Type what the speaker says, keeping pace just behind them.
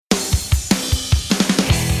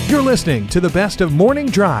You're listening to the best of Morning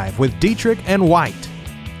Drive with Dietrich and White,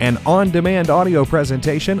 an on-demand audio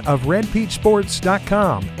presentation of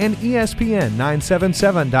RedPeachSports.com and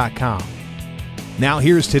ESPN977.com. Now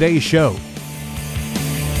here's today's show.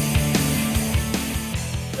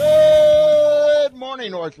 Good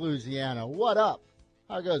morning, North Louisiana. What up?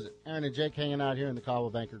 How goes it? Aaron and Jake hanging out here in the Caldwell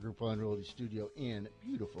Banker Group One Realty Studio in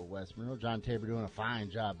beautiful West Monroe. John Tabor doing a fine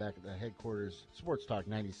job back at the headquarters, Sports Talk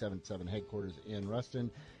 97.7 headquarters in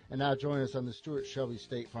Ruston. And now joining us on the Stuart Shelby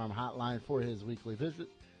State Farm Hotline for his weekly visit,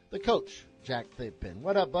 the coach, Jack Thigpen.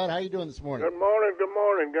 What up, bud? How you doing this morning? Good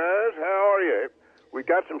morning, guys. How are you? We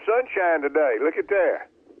got some sunshine today. Look at that.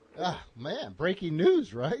 Ah, man, breaking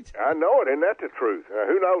news, right? I know it. Isn't that the truth?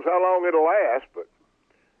 Who knows how long it'll last, but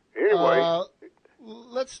anyway.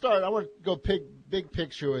 Let's start. I want to go big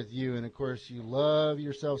picture with you, and, of course, you love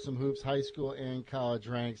yourself some hoops, high school and college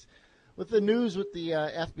ranks. With the news with the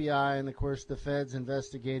FBI and, of course, the feds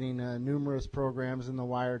investigating numerous programs in the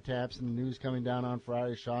wiretaps, and the news coming down on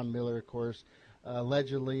Friday, Sean Miller, of course,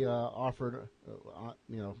 allegedly offered,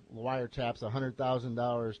 wiretaps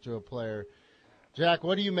 $100,000 to a player. Jack,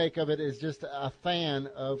 what do you make of it as just a fan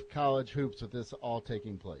of college hoops with this all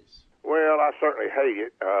taking place? Well, I certainly hate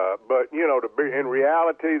it, but, in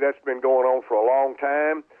reality, that's been going on for a long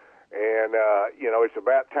time, and, it's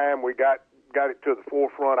about time we got it to the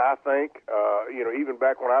forefront, I think. Even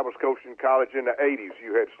back when I was coaching college in the 80s,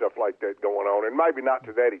 you had stuff like that going on, and maybe not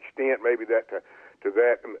to that extent, maybe that to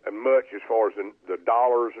that much as far as the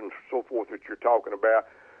dollars and so forth that you're talking about,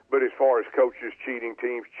 but as far as coaches cheating,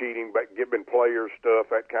 teams cheating, giving players stuff,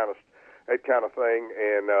 that kind of thing,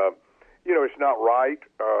 and it's not right.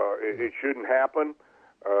 It shouldn't happen.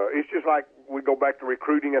 It's just like we go back to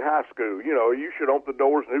recruiting in high school. You should open the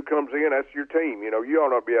doors, and who comes in, that's your team. You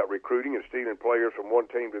ought not be out recruiting and stealing players from one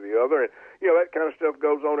team to the other. And that kind of stuff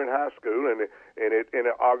goes on in high school, and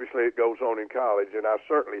obviously it goes on in college. And I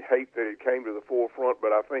certainly hate that it came to the forefront,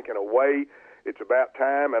 but I think in a way it's about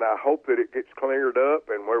time, and I hope that it gets cleared up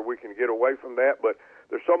and where we can get away from that. But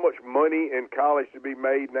there's so much money in college to be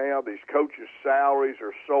made now. These coaches' salaries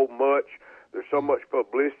are so much. There's so much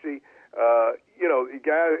publicity.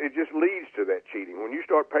 It just leads to that cheating. When you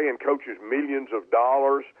start paying coaches millions of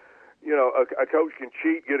dollars, a coach can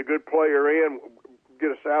cheat, get a good player in,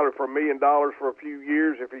 get a salary for $1 million for a few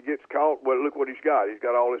years. If he gets caught, well, look what he's got. He's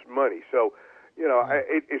got all this money. So,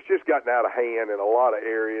 it's just gotten out of hand in a lot of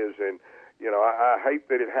areas, and I hate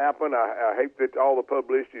that it happened. I hate that all the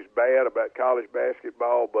publicity is bad about college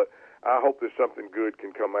basketball, but I hope that something good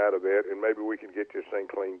can come out of that, and maybe we can get this thing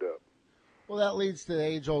cleaned up. Well, that leads to the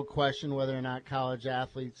age-old question whether or not college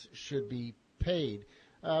athletes should be paid.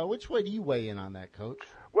 Which way do you weigh in on that, Coach?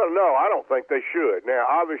 Well, no, I don't think they should. Now,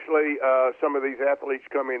 obviously, some of these athletes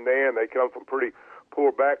come in there, and they come from pretty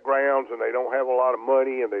poor backgrounds, and they don't have a lot of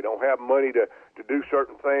money, and they don't have money to do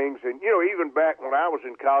certain things. And, even back when I was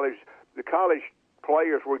in college, the college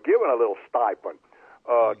players were given a little stipend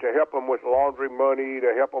to help them with laundry money,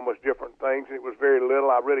 to help them with different things. It was very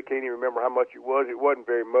little. I really can't even remember how much it was. It wasn't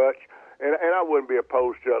very much. And I wouldn't be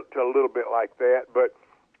opposed to a little bit like that. But,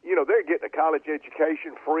 they're getting a college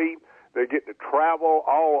education free. They're getting to travel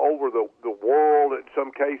all over the world, in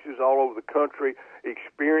some cases all over the country,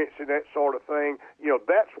 experiencing that sort of thing.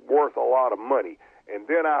 That's worth a lot of money. And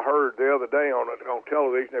then I heard the other day on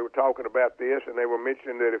television, they were talking about this, and they were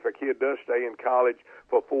mentioning that if a kid does stay in college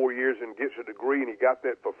for 4 years and gets a degree, and he got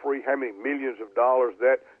that for free, how many millions of dollars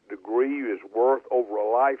that degree is worth over a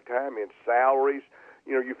lifetime in salaries.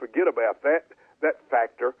 You forget about that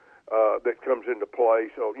factor that comes into play.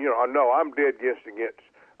 So, I know I'm dead against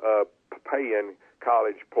paying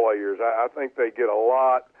college players. I think they get a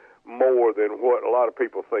lot more than what a lot of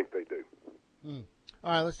people think they do.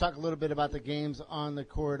 All right, let's talk a little bit about the games on the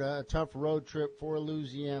court. A tough road trip for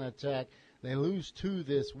Louisiana Tech. They lose 2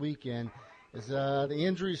 this weekend. Is the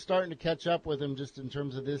injuries starting to catch up with them just in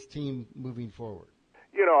terms of this team moving forward?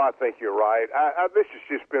 I think you're right. This has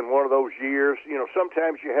just been one of those years.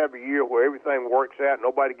 Sometimes you have a year where everything works out,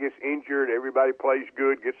 nobody gets injured, everybody plays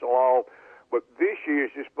good, gets along. But this year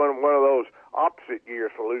has just been one of those opposite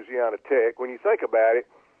years for Louisiana Tech. When you think about it,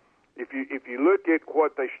 if you look at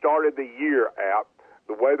what they started the year out,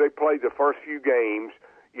 the way they played the first few games,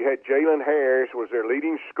 you had Jalen Harris was their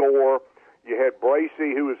leading scorer. You had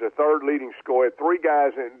Bracey, who was the third leading scorer. 3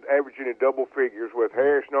 guys averaging in double figures, with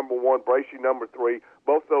Harris number 1, Bracey number 3,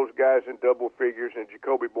 both those guys in double figures, and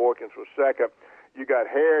Jacoby Boykins was second. You got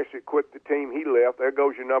Harris that quit the team. He left. There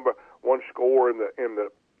goes your number 1 scorer in the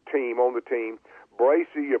team, on the team.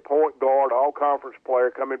 Bracey, your point guard, all-conference player,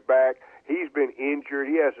 coming back. He's been injured.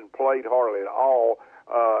 He hasn't played hardly at all.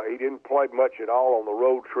 He didn't play much at all on the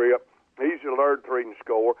road trip. He's He's your third leading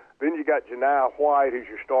scorer. Then you got Janiah White, who's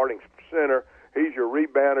your starting center. He's your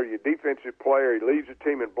rebounder, your defensive player. He leads the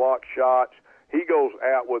team in block shots. He goes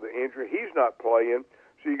out with an injury. He's not playing.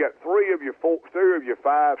 So you got three of your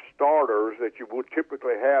five starters that you would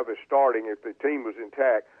typically have as starting if the team was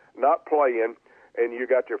intact, not playing. And you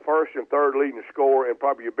got your first and third leading scorer and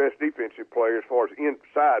probably your best defensive player as far as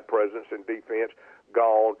inside presence and defense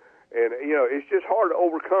gone. And, it's just hard to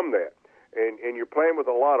overcome that. And you're playing with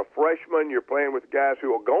a lot of freshmen. You're playing with guys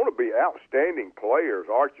who are going to be outstanding players.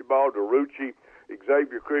 Archibald, DeRucci,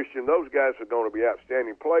 Xavier Christian, those guys are going to be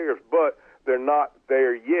outstanding players, but they're not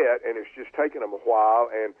there yet, and it's just taken them a while.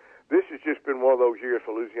 And this has just been one of those years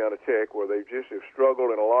for Louisiana Tech where they just have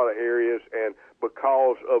struggled in a lot of areas, and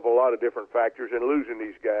because of a lot of different factors, and losing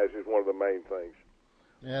these guys is one of the main things.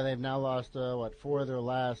 Yeah, they've now lost, 4 of their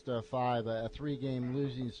last 5, a 3-game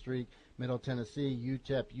losing streak. Middle Tennessee,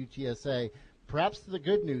 UTEP, UTSA. Perhaps the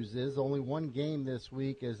good news is only one game this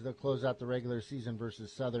week as they'll close out the regular season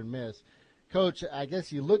versus Southern Miss. Coach, I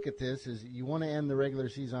guess you look at this as you want to end the regular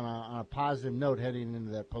season on a positive note heading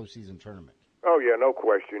into that postseason tournament. Oh, yeah, no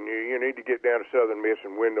question. You need to get down to Southern Miss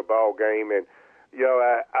and win the ball game. And,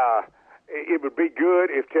 it would be good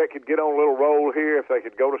if Tech could get on a little roll here, if they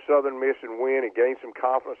could go to Southern Miss and win and gain some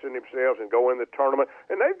confidence in themselves and go in the tournament.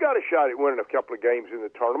 And they've got a shot at winning a couple of games in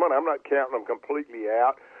the tournament. I'm not counting them completely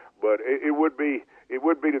out, but it would be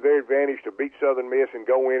to their advantage to beat Southern Miss and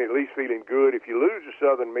go in at least feeling good. If you lose to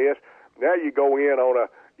Southern Miss, now you go in on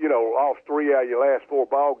lost 3 out of your last 4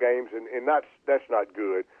 ball games, and that's not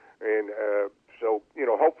good. And so,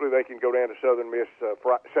 hopefully they can go down to Southern Miss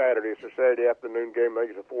Saturday. It's a Saturday afternoon game. I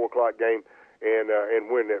think it's a 4 o'clock game, and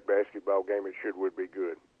win that basketball game. It would be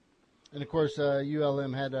good. And, of course,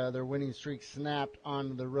 ULM had their winning streak snapped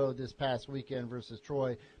on the road this past weekend versus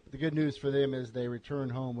Troy. But the good news for them is they return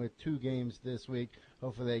home with 2 games this week.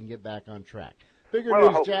 Hopefully they can get back on track. Bigger news,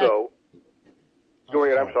 I hope Jack. so. Go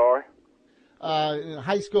ahead, I'm sorry.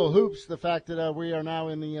 High school hoops, the fact that we are now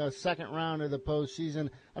in the second round of the postseason.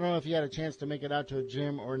 I don't know if you had a chance to make it out to a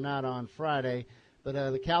gym or not on Friday, but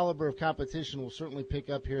the caliber of competition will certainly pick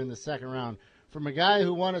up here in the second round. From a guy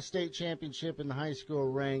who won a state championship in the high school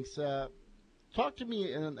ranks, talk to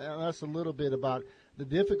me and us a little bit about the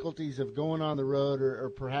difficulties of going on the road or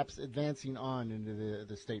perhaps advancing on into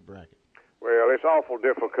the state bracket. Well, it's awful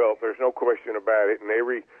difficult. There's no question about it, and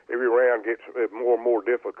every round gets more and more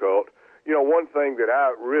difficult. One thing that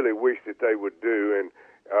I really wish that they would do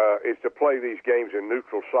is to play these games in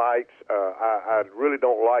neutral sites. I really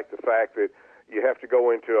don't like the fact that you have to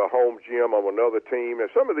go into a home gym of another team. And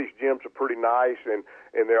some of these gyms are pretty nice and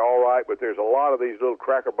they're all right, but there's a lot of these little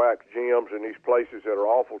crackerback gyms in these places that are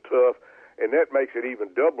awful tough, and that makes it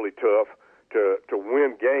even doubly tough to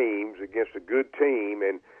win games against a good team.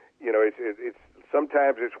 And it's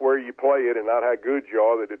sometimes it's where you play it and not how good you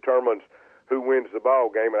are that determines who wins the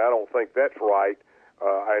ball game, and I don't think that's right.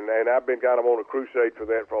 And I've been kind of on a crusade for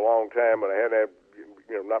that for a long time, and I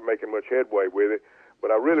haven't not making much headway with it. But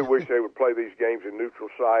I really wish they would play these games in neutral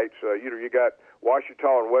sites. You got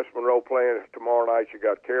Washita and West Monroe playing tomorrow night. You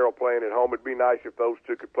got Carroll playing at home. It'd be nice if those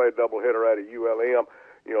two could play a doubleheader out of ULM.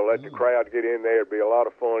 Let the crowd get in there. It'd be a lot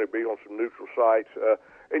of fun. It'd be on some neutral sites.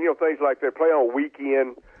 And things like that. Play on a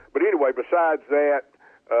weekend. But anyway, besides that,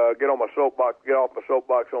 get off my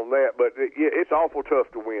soapbox on that. But it's awful tough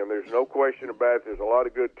to win. There's no question about it. There's a lot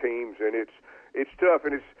of good teams, and it's tough.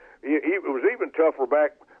 And it was even tougher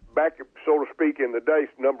back, so to speak, in the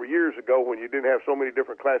day a number of years ago when you didn't have so many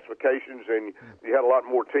different classifications and you had a lot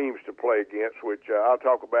more teams to play against, which I'll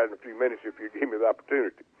talk about in a few minutes if you give me the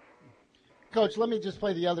opportunity. Coach, let me just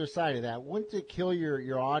play the other side of that. Wouldn't it kill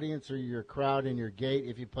your audience or your crowd and your gate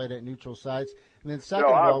if you played at neutral sites? And then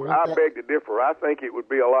second of all, I beg to differ. I think it would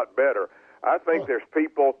be a lot better. I think there's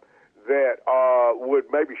people that would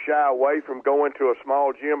maybe shy away from going to a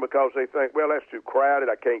small gym because they think, well, that's too crowded.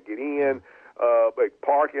 I can't get in. But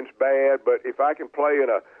parking's bad. But if I can play in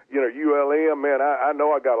a ULM, man, I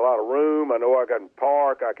know I got a lot of room. I know I can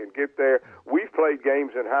park. I can get there. We've played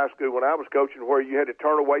games in high school when I was coaching where you had to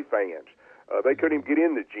turn away fans. They couldn't even get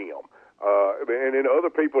in the gym. And then other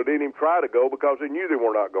people didn't even try to go because they knew they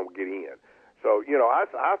were not going to get in. So,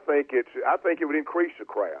 I think it would increase the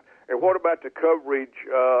crowd. And what about the coverage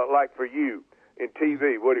like for you in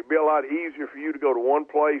TV? Would it be a lot easier for you to go to one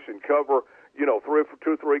place and cover, 2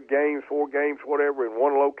 or 3 games, 4 games, whatever, in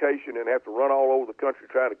one location and have to run all over the country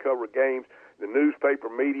trying to cover games? The newspaper,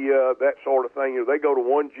 media, that sort of thing. They go to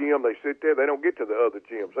one gym, they sit there, they don't get to the other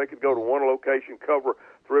gyms. They could go to one location, cover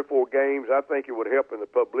 3 or 4 games. I think it would help in the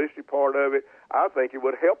publicity part of it. I think it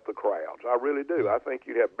would help the crowds. I really do. I think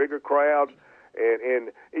you'd have bigger crowds,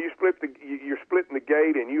 and you're splitting the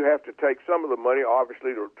gate, and you have to take some of the money,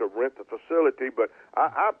 obviously, to rent the facility. But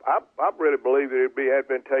I really believe that it'd be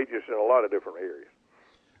advantageous in a lot of different areas.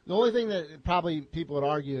 The only thing that probably people would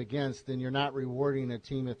argue against, then you're not rewarding a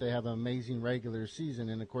team if they have an amazing regular season,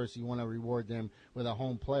 and of course you want to reward them with a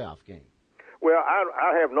home playoff game. Well,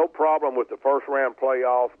 I have no problem with the first round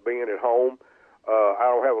playoff being at home. I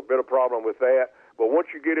don't have a bit of problem with that. But once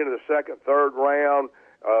you get into the second, third round,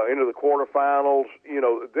 into the quarterfinals,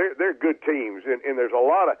 they're good teams, and there's a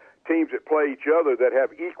lot of teams that play each other that have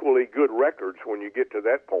equally good records when you get to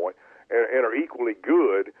that point, and are equally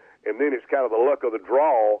good. And then it's kind of the luck of the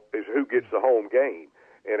draw is who gets the home game.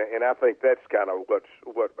 And I think that's kind of what's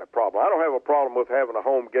a problem. I don't have a problem with having a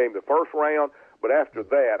home game the first round, but after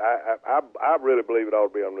that, I really believe it ought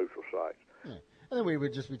to be on neutral sites. Yeah. And then we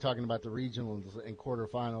would just be talking about the regionals and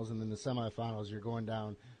quarterfinals, and then the semifinals. You're going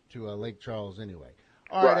down to Lake Charles anyway.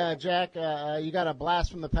 All right, Jack, you got a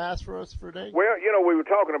blast from the past for us for today? Well, we were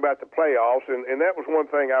talking about the playoffs, and that was one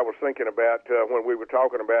thing I was thinking about when we were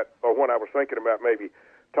talking about, or when I was thinking about maybe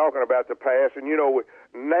talking about the past. And,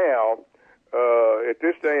 now, at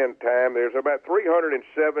this day and time, there's about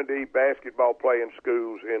 370 basketball playing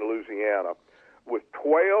schools in Louisiana with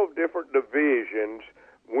 12 different divisions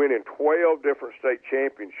winning 12 different state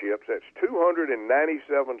championships. That's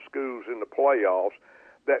 297 schools in the playoffs.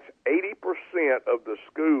 That's 80% of the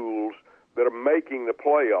schools that are making the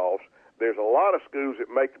playoffs. There's a lot of schools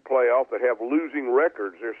that make the playoff that have losing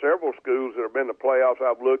records. There's several schools that have been in the playoffs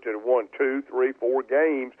I've looked at, won 2, 3, 4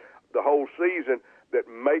 games the whole season that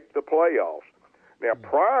make the playoffs. Now,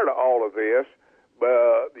 prior to all of this,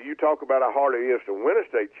 you talk about how hard it is to win a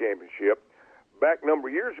state championship. Back a number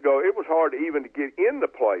of years ago, it was hard even to get in the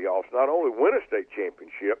playoffs, not only win a state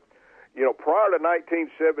championship. Prior to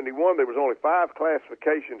 1971, there was only 5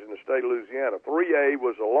 classifications in the state of Louisiana. 3A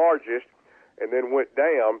was the largest and then went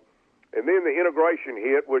down. And then the integration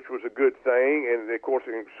hit, which was a good thing, and, of course,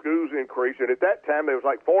 the schools increased. And at that time, there was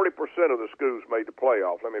like 40% of the schools made the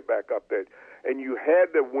playoffs. Let me back up that. And you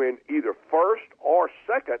had to win either first or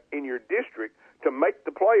second in your district to make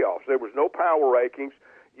the playoffs. There was no power rankings.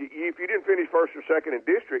 If you didn't finish first or second in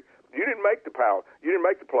district, you didn't make the playoffs.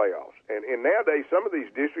 And nowadays, some of these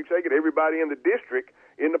districts, they get everybody in the district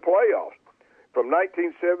in the playoffs. From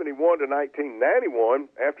 1971 to 1991,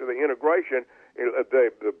 after the integration, the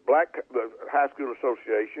High School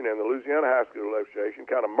Association and the Louisiana High School Association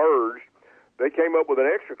kind of merged. They came up with an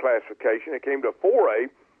extra classification. It came to 4A.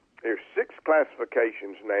 There's 6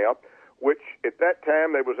 classifications now, which at that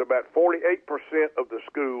time there was about 48% of the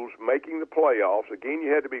schools making the playoffs. Again,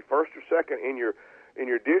 you had to be first or second in your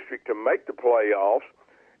district to make the playoffs.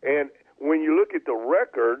 And when you look at the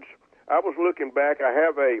records, I was looking back. I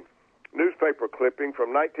have a newspaper clipping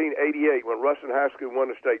from 1988 when Ruston High School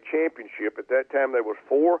won the state championship. At that time, there was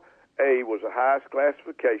 4A was the highest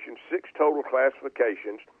classification, 6 total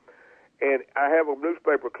classifications. And I have a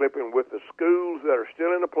newspaper clipping with the schools that are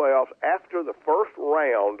still in the playoffs after the first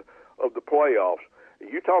round of the playoffs.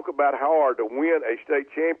 You talk about how hard to win a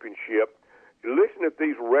state championship. Listen at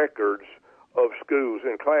these records of schools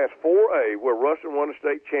in Class 4A where Ruston won a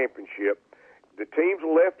state championship. The teams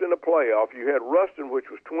left in the playoff. You had Ruston, which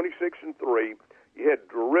was 26-3. You had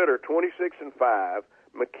DeRitter, 26-5.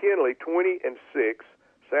 McKinley, 20-6.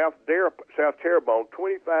 South Terrebonne,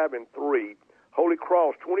 25-3. Holy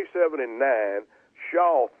Cross, 27-9.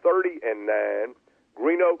 Shaw, 30-9.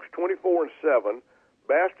 Green Oaks, 24-7.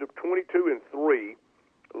 Bastrop, 22-3.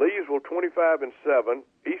 Leesville, 25-7.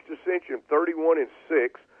 East Ascension, 31-6.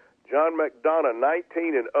 John McDonough,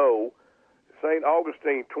 19-0. St.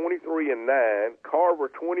 Augustine, 23-9. Carver,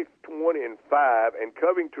 21-5. And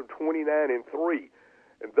Covington, 29-3.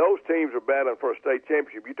 And those teams are battling for a state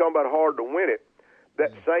championship. You're talking about hard to win it.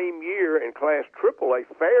 That same year in Class AAA,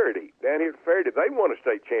 Faraday, down here at Faraday, they won a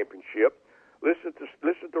state championship. Listen to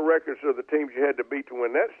the records of the teams you had to beat to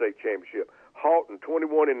win that state championship. Halton,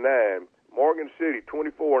 21-9. Morgan City,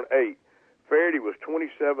 24-8. Faraday was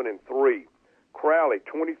 27-3. Crowley,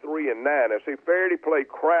 23-9. Now, see, Faraday played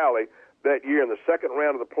Crowley that year in the second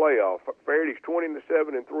round of the playoff. Faraday's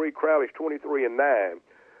 20-7-3. Crowley's 23-9.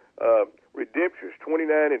 Redemption's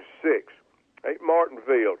 29-6.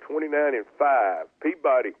 Martinville, 29-5.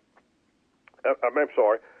 Peabody,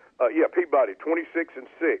 Peabody,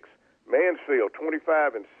 26-6. Mansfield,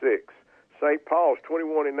 25-6. St. Paul's,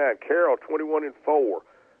 21-9. Carroll, 21-4.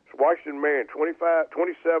 Washington Marion,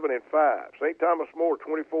 27-5. St. Thomas More,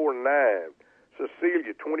 24-9.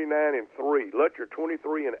 Cecilia, 29-3. Lutcher,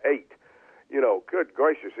 23-8. Good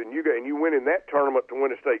gracious, and you win in that tournament to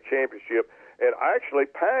win a state championship. And actually,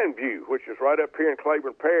 Pineview, which is right up here in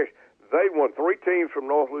Claiborne Parish, They won. 3 teams from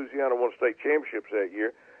North Louisiana won state championships that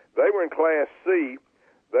year. They were in Class C.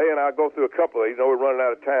 They and I'll go through a couple of these. I know we're running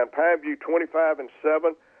out of time. Pineview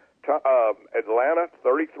 25-7, Atlanta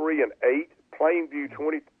 33-8, Plainview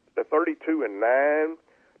 32-9,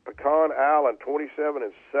 Pecan Island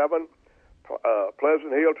 27-7,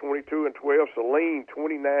 Pleasant Hill 22-12, Saline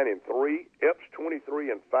 29-3, Epps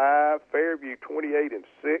 23-5, Fairview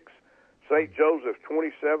 28-6, St. Joseph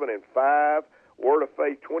 27-5, Word of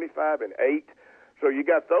Faith 25-8. So you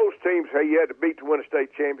got those teams. Hey, you had to beat to win a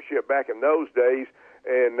state championship back in those days,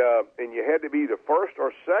 and you had to be the first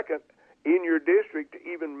or second in your district to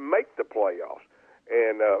even make the playoffs.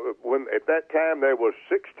 And when at that time there was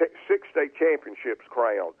six state championships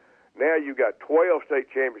crowned. Now you got 12 state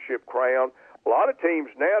championship crowned. A lot of teams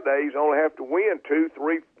nowadays only have to win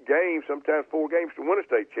 2-3 games, sometimes 4 games to win a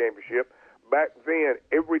state championship. Back then,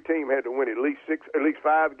 every team had to win at least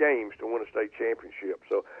 5 games to win a state championship.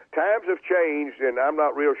 So times have changed, and I'm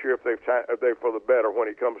not real sure if they're for the better when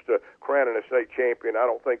it comes to crowning a state champion. I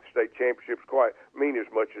don't think the state championships quite mean as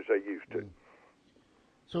much as they used to.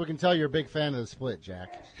 So we can tell you're a big fan of the split,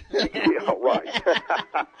 Jack. Yeah, right.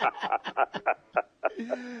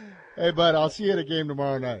 Hey, bud, I'll see you at a game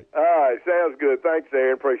tomorrow night. All right, sounds good. Thanks,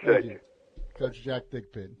 Darren. Appreciate you. Coach Jack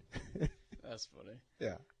Thigpen. That's funny.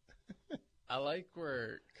 Yeah. I like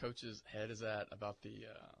where Coach's head is at about the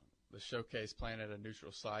showcase playing at a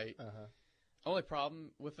neutral site. Uh-huh. Only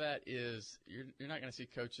problem with that is you're not going to see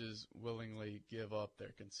coaches willingly give up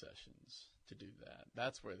their concessions to do that.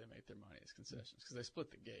 That's where they make their money is concessions because they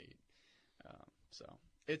split the gate. So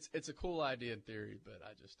it's a cool idea in theory, but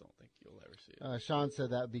I just don't think you'll ever see it. Sean said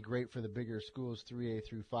that would be great for the bigger schools. 3A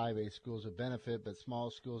through 5A schools would benefit, but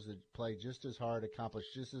small schools that play just as hard,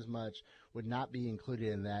 accomplish just as much, would not be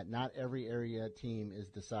included in that. Not every area team is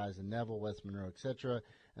the size of Neville, West Monroe, etc.,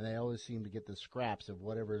 and they always seem to get the scraps of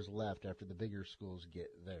whatever is left after the bigger schools get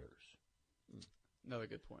theirs. Another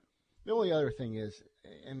good point. The only other thing is,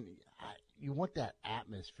 you want that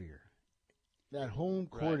atmosphere, that home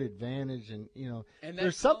court advantage, and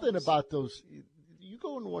there's something about those. You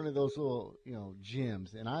go into one of those little,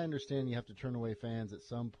 gyms, and I understand you have to turn away fans at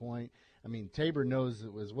some point. I mean, Tabor knows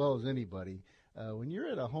it as well as anybody. When you're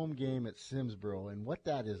at a home game at Simsboro and what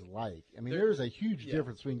that is like, I mean, there's a huge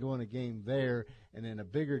difference between going to a game there and in a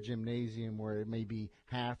bigger gymnasium where it may be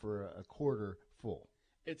half or a quarter full.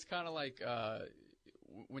 It's kind of like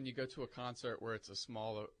when you go to a concert where it's a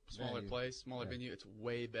smaller place, smaller venue, it's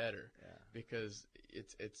way better because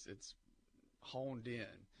it's honed in.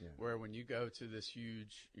 Yeah. Where when you go to this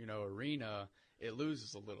huge, arena, it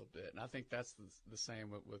loses a little bit. And I think that's the same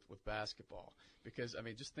with basketball. Because, I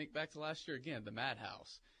mean, just think back to last year again, the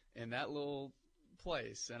Madhouse in that little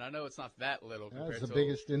place. And I know it's not that little compared to – it's the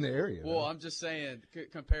biggest in the area. Well, I'm just saying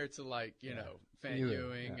compared to, like, Fan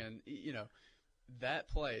Ewing and, that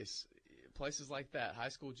place – places like that, high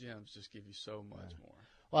school gyms just give you so much more.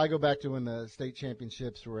 Well, I go back to when the state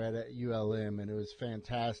championships were at ULM, and it was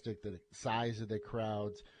fantastic, the size of the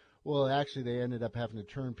crowds. Well, actually, they ended up having to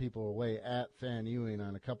turn people away at Fan Ewing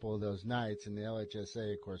on a couple of those nights, and the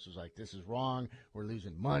LHSA, of course, was like, this is wrong. We're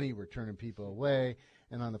losing money. We're turning people away.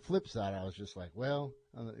 And on the flip side, I was just like, well,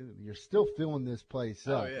 you're still filling this place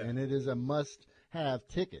up, and it is a must-have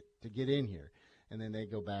ticket to get in here. And then they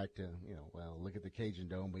go back to, look at the Cajun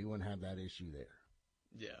Dome. We wouldn't have that issue there.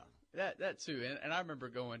 Yeah, that too. And I remember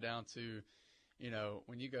going down to,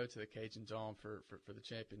 when you go to the Cajun Dome for the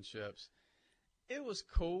championships, it was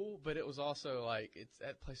cool, but it was also like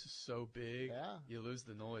that place is so big, you lose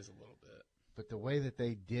the noise a little bit. But the way that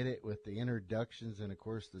they did it with the introductions and, of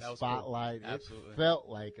course, the spotlight, cool. It felt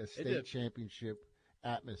like a state championship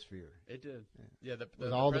atmosphere. It did. Yeah,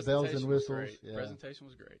 with all the bells and whistles. The presentation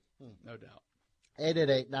was great, no doubt.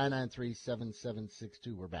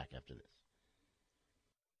 888-993-7762. We're back after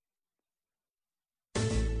this.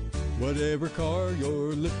 Whatever car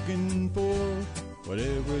you're looking for,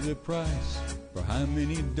 whatever the price, for how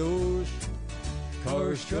many doors,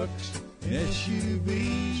 cars, trucks, and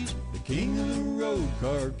SUVs, the king of the road,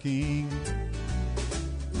 Car King.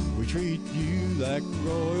 We treat you like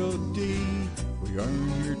royalty, we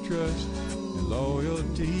earn your trust and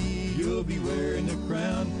loyalty. You'll be wearing the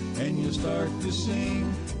crown and you'll start to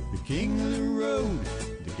sing, the king of the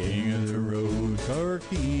road, Car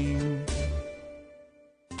King.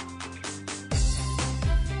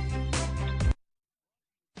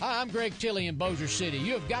 Hi, I'm Greg Tilley in Bossier City.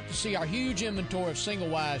 You have got to see our huge inventory of single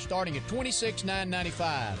wides starting at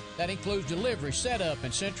 $26,995. That includes delivery, setup,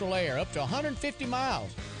 and central air up to 150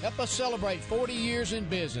 miles. Help us celebrate 40 years in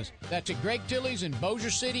business. That's at Greg Tilley's in Bossier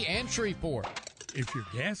City and Shreveport. If your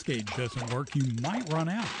gas gauge doesn't work, you might run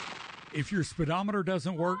out. If your speedometer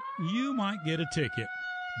doesn't work, you might get a ticket.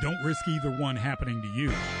 Don't risk either one happening to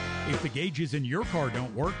you. If the gauges in your car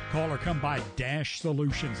don't work, call or come by Dash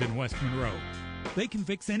Solutions in West Monroe. They can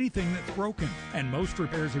fix anything that's broken, and most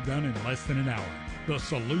repairs are done in less than an hour. The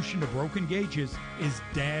solution to broken gauges is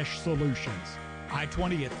Dash Solutions.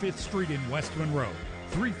 I-20 at 5th Street in West Monroe.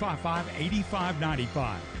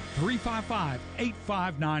 355-8595.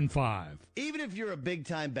 355-8595. Even if you're a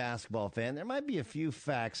big-time basketball fan, there might be a few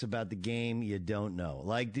facts about the game you don't know.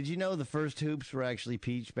 Like, did you know the first hoops were actually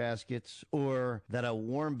peach baskets? Or that a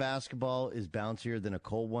warm basketball is bouncier than a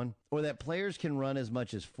cold one? Or that players can run as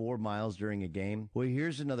much as 4 miles during a game? Well,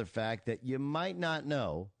 here's another fact that you might not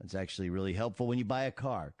know. It's actually really helpful when you buy a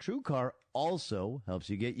car. TrueCar also helps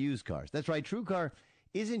you get used cars. That's right, TrueCar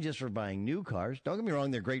isn't just for buying new cars. Don't get me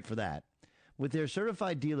wrong, they're great for that. With their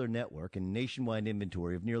certified dealer network and nationwide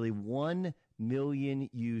inventory of nearly 1 million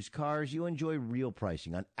used cars, you enjoy real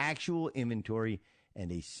pricing on actual inventory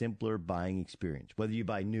and a simpler buying experience, whether you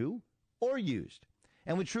buy new or used.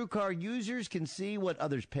 And with TrueCar, users can see what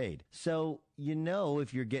others paid, so you know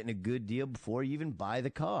if you're getting a good deal before you even buy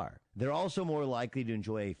the car. They're also more likely to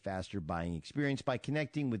enjoy a faster buying experience by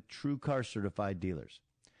connecting with TrueCar certified dealers.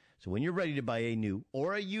 So when you're ready to buy a new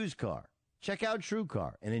or a used car, check out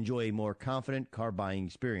TrueCar and enjoy a more confident car buying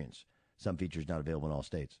experience. Some features not available in all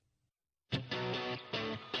states.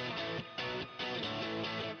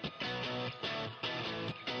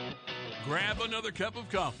 Grab another cup of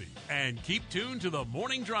coffee and keep tuned to the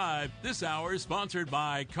Morning Drive. This hour is sponsored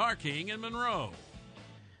by Car King in Monroe.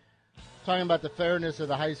 Talking about the fairness of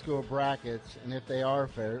the high school brackets and if they are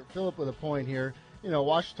fair. Philip with a point here. You know,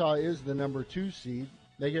 Ouachita is the number 2 seed.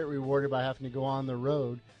 They get rewarded by having to go on the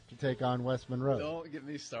road to take on West Monroe. Don't get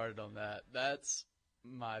me started on that. That's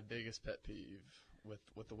my biggest pet peeve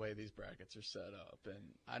with the way these brackets are set up.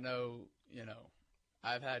 And I know,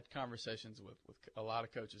 I've had conversations with a lot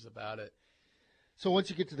of coaches about it. So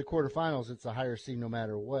once you get to the quarterfinals, it's the higher seed no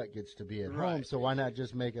matter what gets to be at home. So why not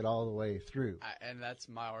just make it all the way through? And that's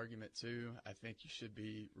my argument, too. I think you should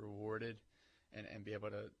be rewarded and be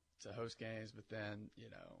able to host games. But then,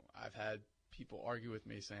 I've had people argue with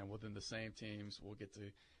me saying, well, then the same teams will get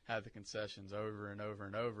to have the concessions over and over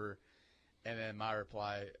and over. And then my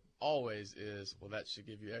reply always is, well, that should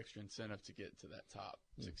give you extra incentive to get to that top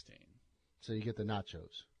 16. So you get the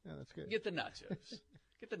nachos. Yeah, that's good. Get the nachos.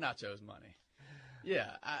 Get the nachos money.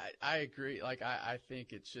 Yeah, I agree. Like, I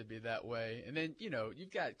think it should be that way. And then,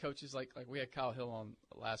 you've got coaches like we had Kyle Hill on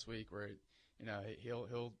last week where,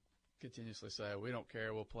 he'll continuously say, we don't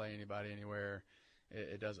care. We'll play anybody anywhere.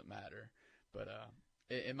 It doesn't matter. But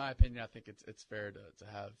in my opinion, I think it's fair to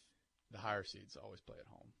have the higher seeds always play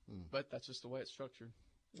at home. But that's just the way it's structured.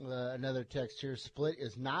 Another text here. Split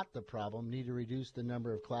is not the problem. Need to reduce the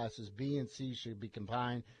number of classes. B and C should be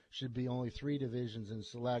combined. Should be only 3 divisions in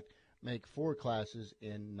select. Make 4 classes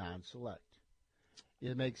in non-select.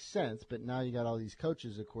 It makes sense, but now you got all these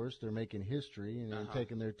coaches, of course, they're making history and they're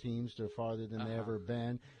taking their teams to farther than they ever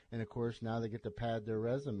been. And, of course, now they get to pad their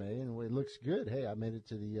resume, and it looks good. Hey, I made it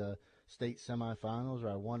to the state semifinals, or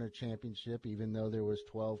I won a championship, even though there was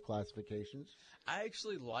 12 classifications. I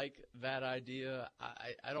actually like that idea.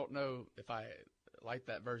 I don't know if I like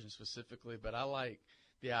that version specifically, but I like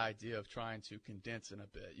the idea of trying to condense in a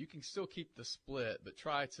bit. You can still keep the split, but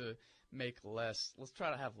try to make less. Let's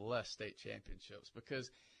try to have less state championships,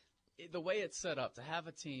 because the way it's set up, to have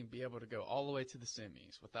a team be able to go all the way to the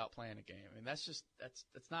semis without playing a game, I mean, that's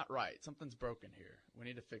not right. Something's broken here. We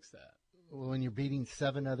need to fix that. When you're beating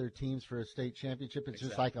 7 other teams for a state championship, it's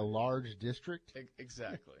just like a large district.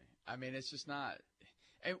 Exactly. I mean, it's just not.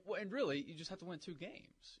 And really, you just have to win 2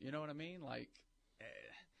 games. You know what I mean? Like,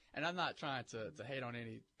 and I'm not trying to hate on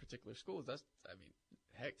any particular schools.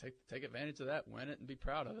 Heck, take advantage of that, win it, and be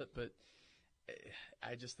proud of it. But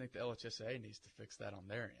I just think the LHSA needs to fix that on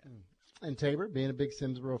their end. And Tabor, being a big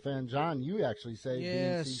Simsboro fan, John, you actually say B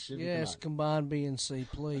and C should be combined. Yes, combine B and C,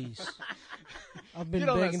 please. I've been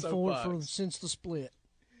begging for it since the split.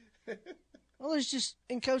 Well, there's just,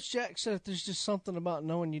 and Coach Jack said there's just something about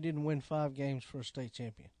knowing you didn't win 5 games for a state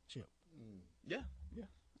championship. Yeah,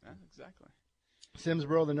 exactly.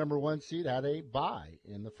 Simsboro, the number 1 seed, had a bye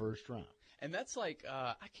in the first round. And that's like,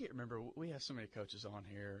 I can't remember. We have so many coaches on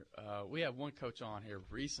here. We have one coach on here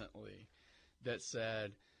recently that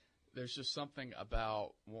said there's just something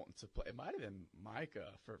about wanting to play. It might have been Micah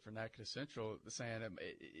for Natchitoches Central saying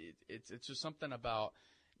it's just something about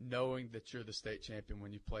knowing that you're the state champion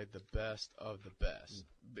when you played the best of the best.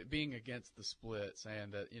 Being against the split,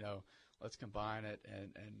 saying that, let's combine it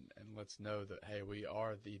and let's know that, hey, we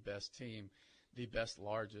are the best team, the best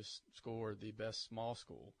largest school, or the best small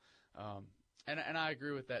school. And I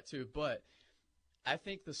agree with that too. But I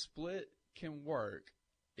think the split can work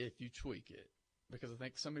if you tweak it, because I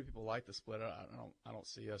think so many people like the split. I don't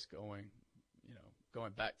see us going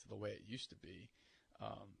back to the way it used to be.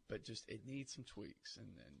 But just it needs some tweaks and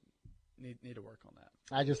need to work on that.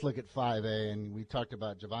 I just look at 5A, and we talked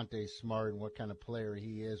about Javonte Smart and what kind of player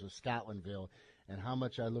he is with Scotlandville, and how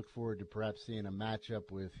much I look forward to perhaps seeing a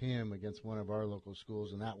matchup with him against one of our local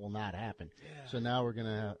schools, and that will not happen. Yeah. So now we're going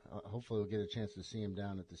to hopefully we'll get a chance to see him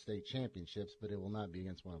down at the state championships, but it will not be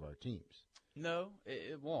against one of our teams. No,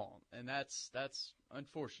 it won't, and that's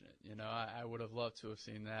unfortunate. I would have loved to have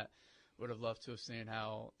seen that. Would have loved to have seen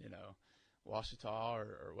how Washita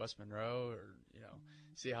or West Monroe, or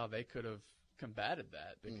see how they could have combated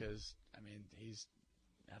that, because I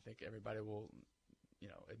think everybody will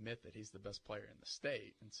admit that he's the best player in the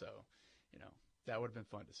state, and so that would have been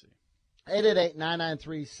fun to see.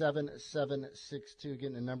 888-993-7762,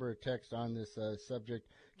 getting a number of texts on this subject.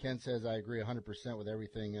 Ken says, I agree 100% with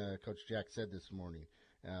everything Coach Jack said this morning.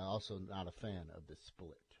 Also not a fan of the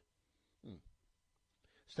split.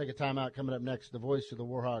 Let's take a timeout. Coming up next, the voice of the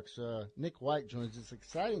Warhawks, Nick White, joins us.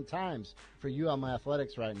 Exciting times for UM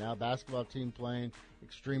Athletics right now. Basketball team playing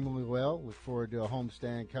extremely well. Look forward to a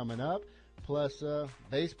homestand coming up. Plus,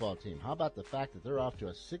 baseball team. How about the fact that they're off to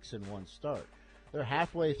a 6-1 start? They're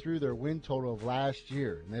halfway through their win total of last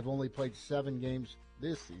year, and they've only played 7 games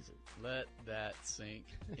this season. Let that sink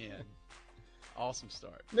in. Awesome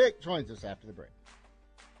start. Nick joins us after the break.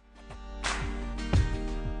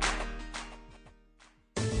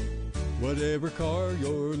 Whatever car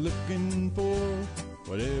you're looking for,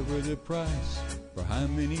 whatever the price, for how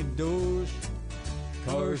many doors,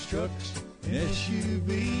 cars, trucks, and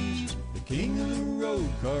SUVs, the king of the road,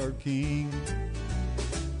 Car King.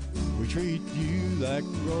 We treat you like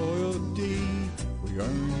royalty, we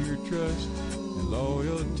earn your trust and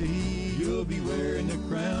loyalty. You'll be wearing the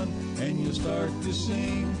crown and you'll start to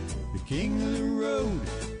sing, the king of the road,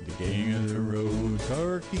 the king of the road,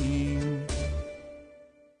 Car King.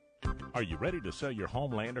 Are you ready to sell your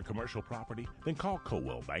home, land, or commercial property? Then call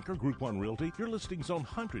Coldwell Banker Group 1 Realty. Your listings on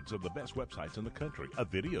hundreds of the best websites in the country. A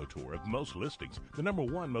video tour of most listings. The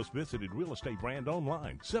 #1 most visited real estate brand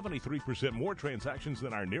online. 73% more transactions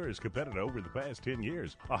than our nearest competitor over the past 10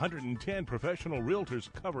 years. 110 professional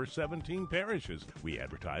realtors cover 17 parishes. We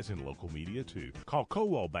advertise in local media too. Call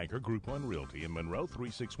Coldwell Banker Group 1 Realty in Monroe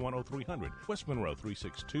 3610300, West Monroe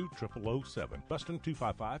 362-0007, Buston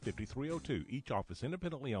 255-5302. Each office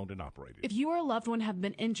independently owned and operated. If you or a loved one have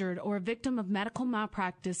been injured or a victim of medical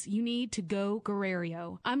malpractice, you need to go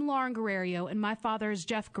Guerrero. I'm Lauren Guerrero, and my father is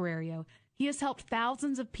Jeff Guerrero. He has helped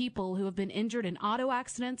thousands of people who have been injured in auto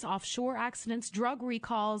accidents, offshore accidents, drug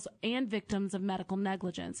recalls, and victims of medical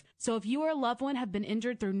negligence. So if you or a loved one have been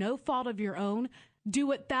injured through no fault of your own, do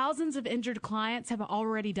what thousands of injured clients have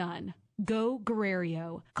already done. Go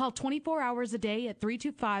Guerrero. Call 24 hours a day at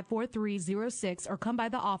 325-4306 or come by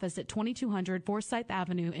the office at 2200 Forsyth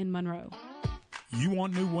Avenue in Monroe. You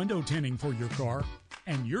want new window tinting for your car,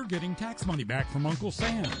 and you're getting tax money back from Uncle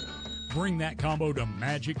Sam. Bring that combo to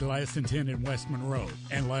Magic Glass and Tint in West Monroe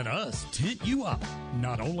and let us tint you up.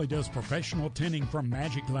 Not only does professional tinting from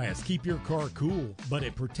Magic Glass keep your car cool, but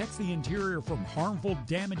it protects the interior from harmful,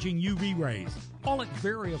 damaging UV rays, all at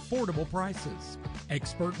very affordable prices.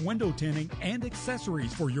 Expert window tinting and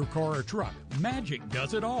accessories for your car or truck. Magic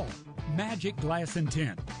does it all. Magic Glass and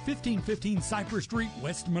Tint, 1515 Cypress Street,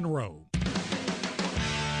 West Monroe.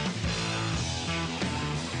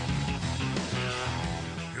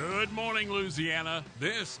 Good morning, Louisiana.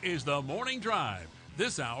 This is the Morning Drive.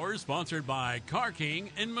 This hour is sponsored by Car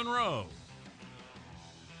King in Monroe.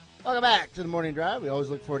 Welcome back to the Morning Drive. We always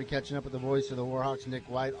look forward to catching up with the voice of the Warhawks, Nick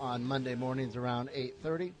White, on Monday mornings around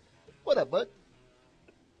 8:30. What up, bud?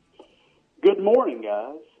 Good morning,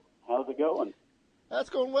 guys. How's it going?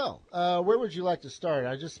 That's going well. Where would you like to start?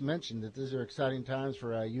 I just mentioned that these are exciting times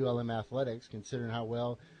for ULM athletics, considering how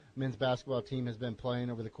well men's basketball team has been playing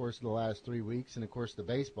over the course of the last 3 weeks, and, of course, the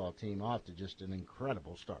baseball team off to just an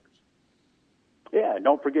incredible start. Yeah,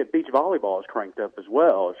 don't forget beach volleyball is cranked up as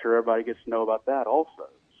well. I'm sure everybody gets to know about that also.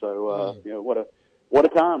 So, what a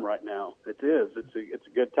time right now. It is. It's a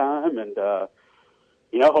good time, and,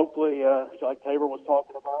 hopefully, like Tabor was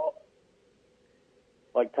talking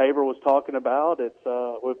about, it's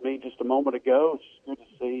with me just a moment ago. It's just good to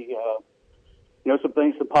see,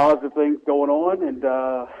 some positive things going on. And,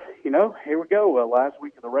 here we go. Last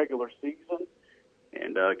week of the regular season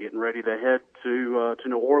and getting ready to head to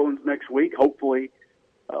New Orleans next week. Hopefully,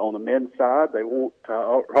 on the men's side, they won't,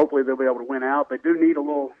 hopefully they'll be able to win out. They need to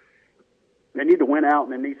win out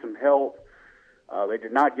and they need some help. They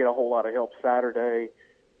did not get a whole lot of help Saturday.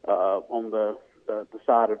 on the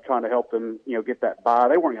side of trying to help them, get that bye.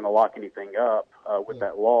 They weren't going to lock anything up with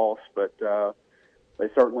that loss, but they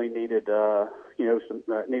certainly needed,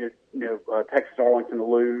 Texas Arlington to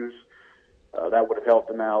lose. That would have helped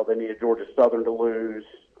them out. They needed Georgia Southern to lose.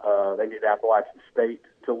 They needed Appalachian State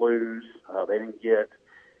to lose. They didn't get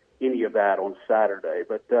any of that on Saturday.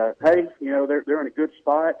 But hey, they're in a good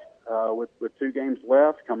spot with 2 games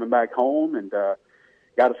left, coming back home, and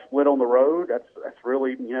got a split on the road. That's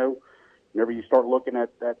really, whenever you start looking at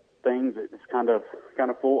things, it's kind of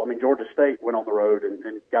full. I mean, Georgia State went on the road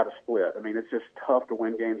and got a split. I mean, it's just tough to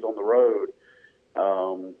win games on the road.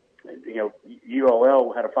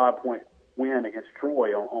 ULL had a 5-point win against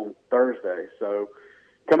Troy on Thursday. So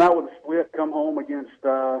come out with a split, come home against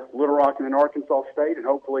Little Rock and then Arkansas State, and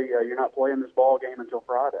hopefully you're not playing this ball game until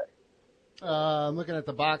Friday. I'm looking at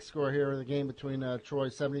the box score here of the game between Troy,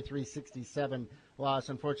 73-67 loss.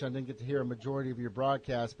 Unfortunately, I didn't get to hear a majority of your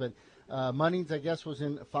broadcast, but Munnings, I guess, was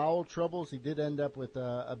in foul troubles. He did end up with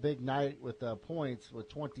a big night with points with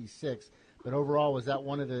 26, but overall, was that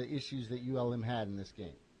one of the issues that ULM had in this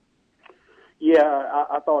game? Yeah,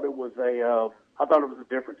 I thought it was a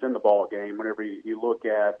difference in the ball game. Whenever you look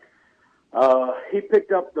at, he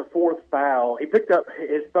picked up the 4th foul. He picked up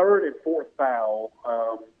his 3rd and 4th foul.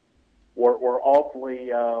 Were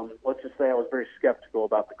awfully. Let's just say I was very skeptical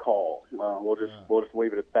about the call. We'll just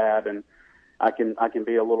leave it at that, and I can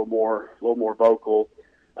be a little more vocal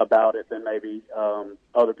about it than maybe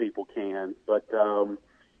other people can. But the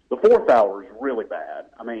 4th foul was really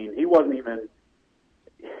bad. I mean, he wasn't even.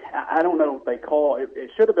 I don't know if they call it.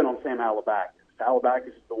 It should have been on Sam Alabakis. Alabakis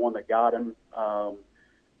is the one that got him.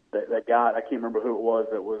 That got, I can't remember who it was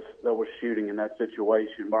that was shooting in that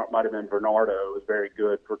situation. Might have been Bernardo. It was very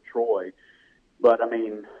good for Troy. But I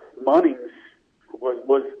mean, Munnings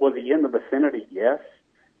was he in the vicinity? Yes.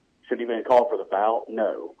 Should he have been called for the foul?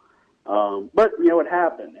 No. But it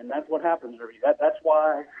happened, and that's what happens. That's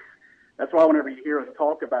why whenever you hear us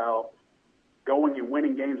talk about going and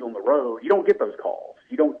winning games on the road, you don't get those calls.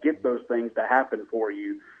 You don't get those things to happen for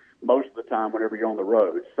you most of the time whenever you're on the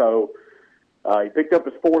road. So he picked up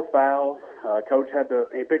his 4th foul.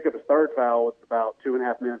 He picked up his 3rd foul with about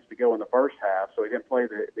 2.5 minutes to go in the first half, so he didn't play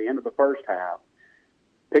the end of the first half.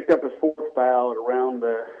 Picked up his 4th foul at around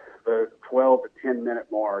the 12 to 10 minute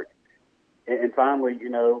mark, and finally,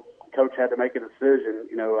 coach had to make a decision.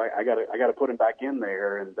 I got to put him back in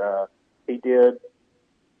there, and he did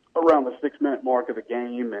around the 6-minute mark of the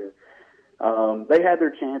game, and they had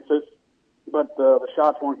their chances, but the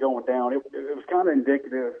shots weren't going down. It was kind of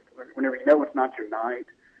indicative whenever it's not your night,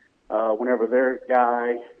 whenever their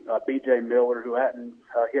guy, B.J. Miller, who hadn't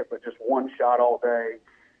hit but just one shot all day,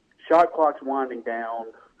 shot clock's winding down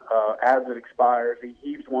as it expires. He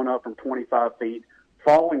heaves one up from 25 feet,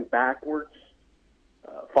 falling backwards,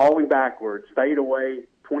 fade away,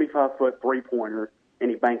 25-foot three-pointer, and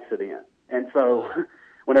he banks it in. And so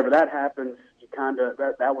whenever that happens, you kind of,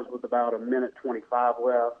 that was with about 1:25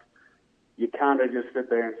 left, you kind of just sit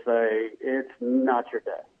there and say, it's not your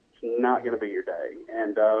day. It's not going to be your day.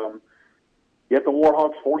 And yet the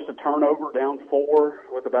Warhawks forced a turnover down 4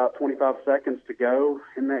 with about 25 seconds to go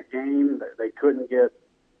in that game. They couldn't get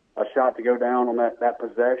a shot to go down on that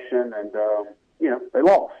possession, and they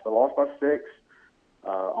lost. They lost by 6.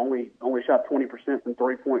 Only shot 20% from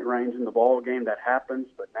 3-point range in the ball game. That happens,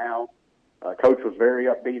 but now coach was very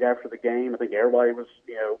upbeat after the game. I think everybody was,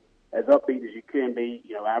 as upbeat as you can be,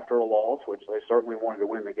 after a loss, which they certainly wanted to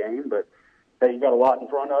win the game. But hey, you got a lot in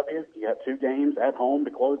front of you. You got 2 games at home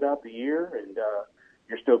to close out the year, and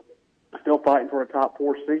you're still fighting for a top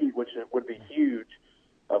 4 seed, which would be huge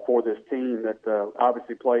for this team that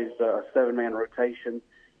obviously plays a 7-man rotation.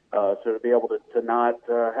 So to be able to not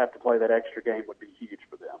have to play that extra game would be huge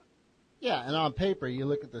for them. Yeah, and on paper, you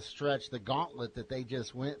look at the stretch, the gauntlet that they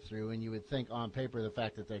just went through, and you would think on paper the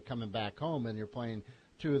fact that they're coming back home and you're playing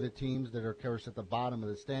 2 of the teams that are, of course, at the bottom of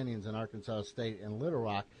the standings in Arkansas State and Little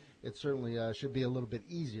Rock, it certainly should be a little bit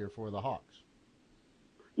easier for the Hawks.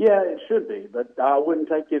 Yeah, it should be, but I wouldn't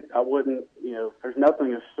take it. I wouldn't, there's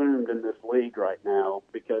nothing assumed in this league right now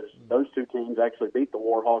because those 2 teams actually beat the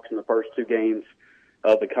Warhawks in the first 2 games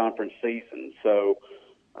of the conference season. So,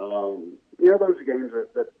 those are games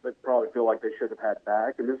that probably feel like they should have had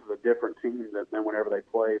back, and this is a different team than whenever they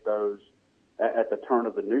played those at the turn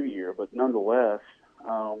of the new year. But nonetheless,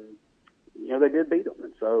 they did beat them,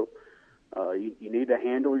 and so you need to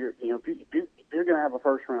handle your. If you're going to have a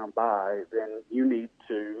first-round bye, then you need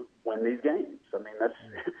to win these games. I mean, that's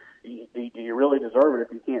do you really deserve it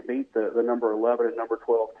if you can't beat the number 11 and number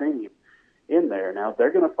 12 team in there? Now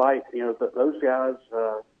they're going to fight. Those guys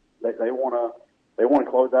they want they want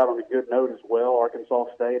to close out on a good note as well, Arkansas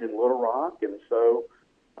State and Little Rock. And so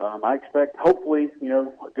I expect, hopefully, a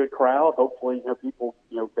good crowd. Hopefully, people,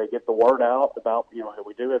 they get the word out about,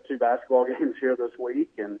 we do have 2 basketball games here this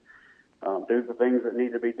week, and do the things that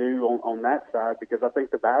need to be done on that side, because I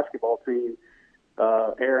think the basketball team,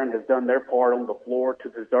 Aaron, has done their part on the floor to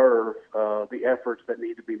deserve the efforts that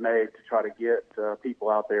need to be made to try to get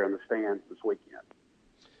people out there in the stands this weekend.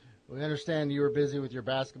 We understand you were busy with your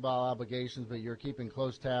basketball obligations, but you're keeping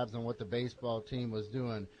close tabs on what the baseball team was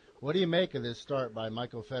doing. What do you make of this start by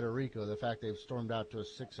Michael Federico, the fact they've stormed out to a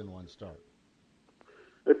 6-1 start?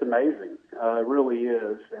 It's amazing. It really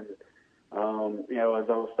is. And, as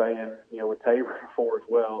I was saying, with Tabor before as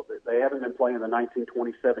well, they haven't been playing the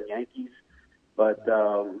 1927 Yankees, but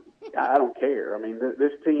I don't care. I mean,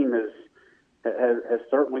 this team has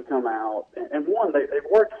certainly come out. And one,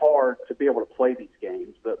 they've worked hard to be able to play these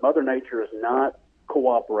games, but Mother Nature has not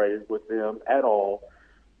cooperated with them at all.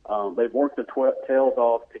 They've worked their tails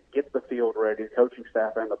off to get the field ready, the coaching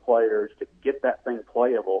staff and the players, to get that thing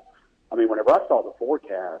playable. I mean, whenever I saw the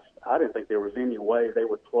forecast, I didn't think there was any way they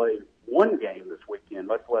would play 1 game this weekend,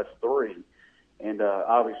 much less 3. And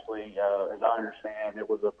obviously, as I understand, it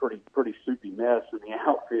was a pretty soupy mess in the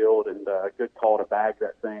outfield, and a good call to bag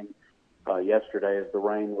that thing yesterday, as the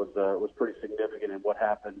rain was pretty significant in what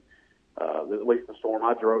happened. At least the storm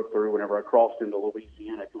I drove through whenever I crossed into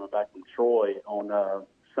Louisiana coming back from Troy on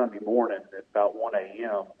Sunday morning at about 1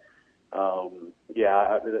 a.m.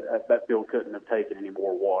 That field couldn't have taken any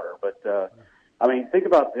more water. But, think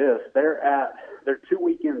about this. They're 2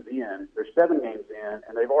 weekends in. They're 7 games in,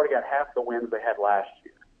 and they've already got half the wins they had last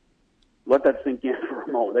year. Let that sink in for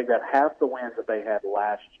a moment. They've got half the wins that they had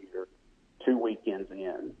last year, 2 weekends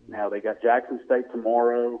in. Now, they got Jackson State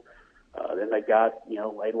tomorrow. Then they got,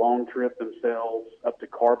 a long trip themselves up to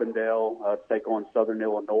Carbondale to take on Southern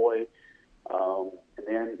Illinois. And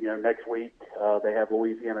then, next week they have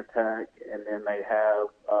Louisiana Tech, and then they have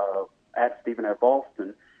at Stephen F.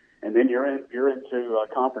 Austin. And then you're into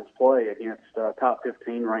conference play against top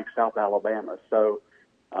 15 ranked South Alabama. So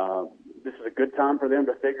this is a good time for them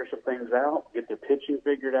to figure some things out, get their pitching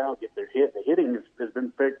figured out, get their hit. The hitting has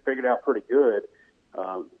been figured out pretty good.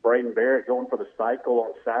 Braden Barrett going for the cycle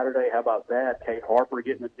on Saturday. How about that? Kate Harper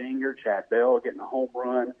getting a dinger, Chad Bell getting a home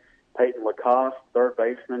run. Peyton Lacoste, third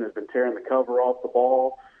baseman, has been tearing the cover off the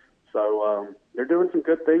ball. So they're doing some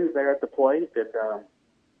good things there at the plate and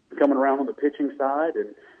coming around on the pitching side.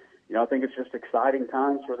 And, I think it's just exciting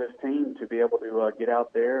times for this team to be able to get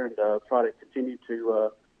out there and try to continue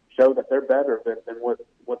to show that they're better than what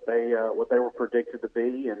they were predicted to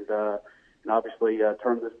be, and obviously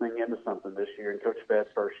turn this thing into something this year in Coach Fed's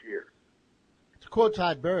first year. To quote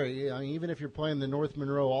Todd Berry, even if you're playing the North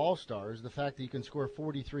Monroe All-Stars, the fact that you can score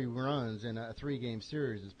 43 runs in a 3-game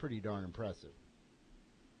series is pretty darn impressive.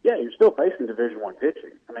 Yeah, you're still facing Division I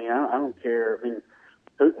pitching. I don't care.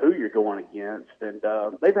 Who you're going against, and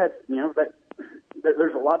they've had,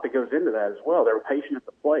 there's a lot that goes into that as well. They were patient at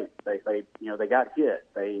the plate. They got hit.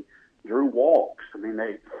 They drew walks.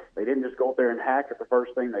 They didn't just go up there and hack at the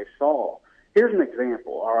first thing they saw. Here's an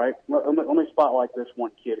example, all right? Let me spotlight this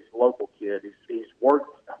one kid. He's a local kid. He's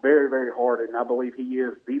worked very, very hard, and I believe he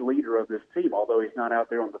is the leader of this team, although he's not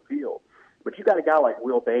out there on the field. But you got a guy like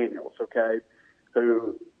Will Daniels, okay,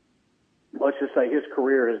 who, let's just say his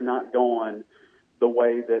career has not gone the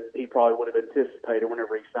way that he probably would have anticipated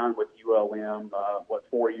whenever he signed with ULM,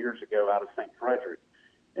 4 years ago out of St. Frederick.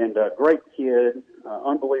 And a great kid,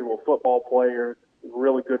 unbelievable football player,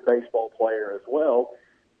 really good baseball player as well.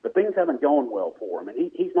 But things haven't gone well for him.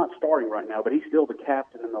 And he's not starting right now, but he's still the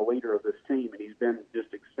captain and the leader of this team, and he's been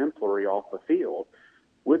just exemplary off the field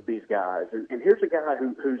with these guys. And here's a guy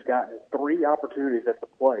who's gotten 3 opportunities at the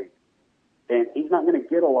plate. And he's not going to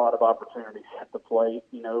get a lot of opportunities at the plate.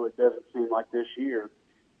 It doesn't seem like this year.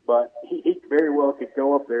 But he very well could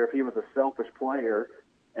go up there if he was a selfish player.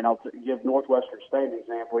 And I'll give Northwestern State an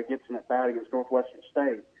example. He gets in at bat against Northwestern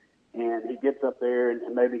State, and he gets up there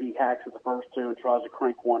and maybe he hacks at the first 2 and tries to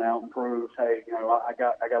crank one out and proves, hey, I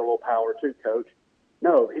got a little power too, coach.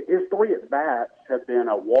 No, his 3 at bats have been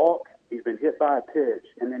a walk. He's been hit by a pitch,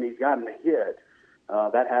 and then he's gotten a hit.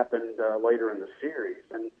 That happened later in the series,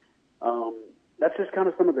 and that's just kind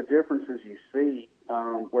of some of the differences you see,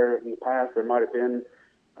 where in the past there might have been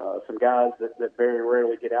some guys that very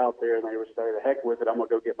rarely get out there and they would say, the heck with it, I'm going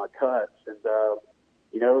to go get my cuts. And,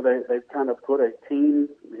 they've kind of put a team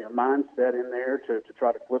mindset in there to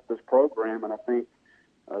try to flip this program. And I think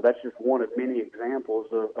that's just one of many examples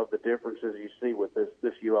of the differences you see with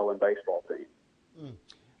this ULM baseball team.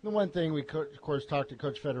 The one thing we, of course, talked to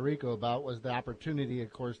Coach Federico about was the opportunity,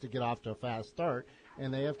 of course, to get off to a fast start,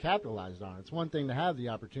 and they have capitalized on it. It's one thing to have the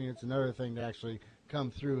opportunity. It's another thing to actually come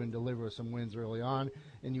through and deliver some wins early on.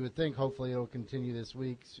 And you would think, hopefully, it'll continue this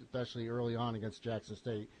week, especially early on against Jackson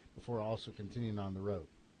State, before also continuing on the road.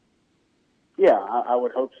 Yeah, I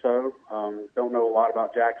would hope so. Don't know a lot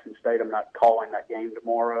about Jackson State. I'm not calling that game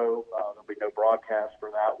tomorrow. There'll be no broadcast for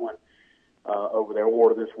that one over there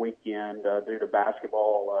or this weekend due to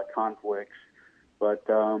basketball conflicts. But,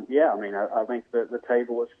 yeah, I mean, I think that the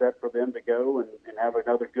table is set for them to go and have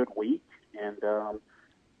another good week and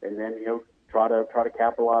then, you know, try to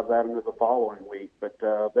capitalize that into the following week. But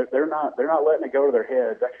they're not letting it go to their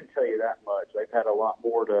heads. I can tell you that much. They've had a lot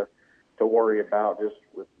more to worry about just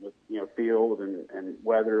with you know, field and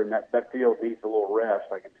weather, and that field needs a little rest,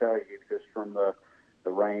 I can tell you, just from the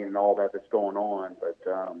rain and all that's going on. But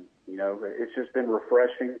you know, it's just been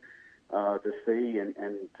refreshing to see and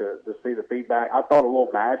to see the feedback. I thought a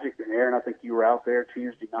little magic in there, and I think you were out there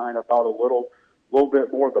Tuesday night. I thought a little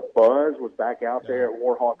bit more of the buzz was back out there at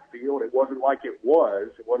Warhawk Field. It wasn't like it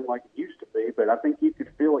wasn't like it used to be, but I think you could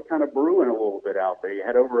feel it kind of brewing a little bit out there. You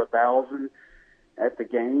had over 1,000 at the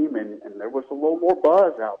game, and there was a little more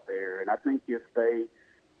buzz out there. And I think you'll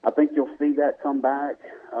see that come back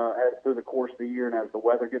through the course of the year and as the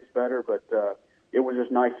weather gets better. But it was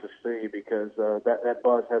just nice to see because that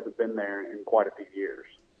buzz hasn't been there in quite a few years.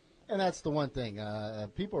 And that's the one thing.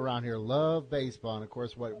 People around here love baseball, and, of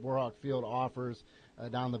course, what Warhawk Field offers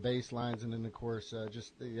down the baselines, and then, of course,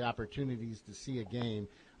 just the opportunities to see a game.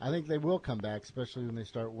 I think they will come back, especially when they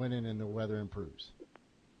start winning and the weather improves.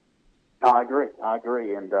 I agree.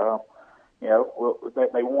 And, you know,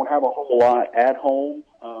 they won't have a whole lot at home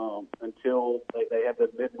until they have the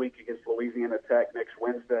midweek against Louisiana Tech next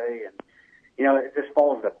Wednesday. And, you know, it just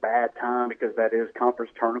falls at a bad time because that is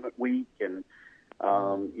conference tournament week. And,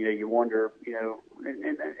 you know, you wonder, you know,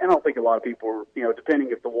 and I don't think a lot of people are, you know,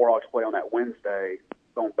 depending if the Warhawks play on that Wednesday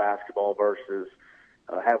on basketball versus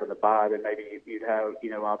having the bye, then maybe you'd have,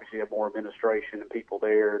 you know, obviously have more administration and people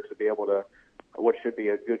there to be able to, what should be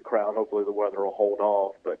a good crowd. Hopefully the weather will hold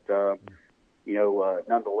off. But, you know,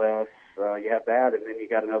 nonetheless, you have that, and then you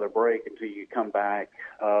got another break until you come back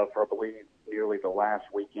for, I believe, nearly the last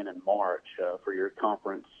weekend in March for your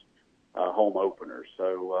conference home openers.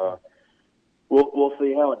 So we'll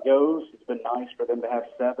see how it goes. It's been nice for them to have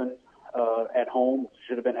 7 at home.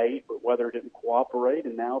 Should have been 8, but weather didn't cooperate,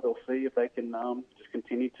 and now they'll see if they can just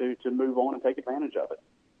continue to move on and take advantage of it.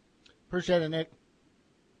 Appreciate it, Nick.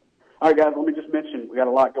 All right, guys, let me just mention, we got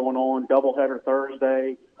a lot going on. Doubleheader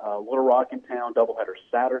Thursday, Little Rock in town. Doubleheader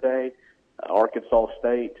Saturday, Arkansas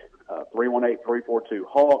State,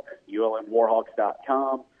 318-342-HAWK,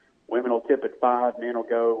 ULMWarhawks.com. Women will tip at 5, men will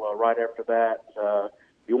go right after that.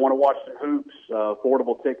 If you want to watch some hoops,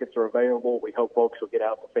 affordable tickets are available. We hope folks will get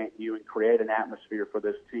out to Fayetteville U and create an atmosphere for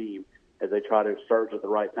this team as they try to surge at the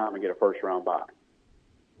right time and get a first-round bye.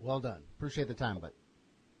 Well done. Appreciate the time, bud.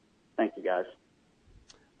 Thank you, guys.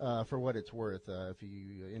 For what it's worth, if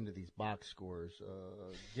you into these box scores,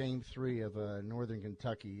 Game 3 of Northern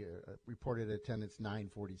Kentucky reported attendance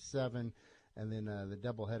 947, and then the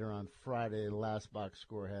doubleheader on Friday, the last box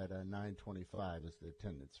score had 925 as the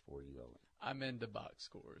attendance for ULM. I'm into box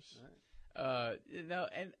scores. Right. You know,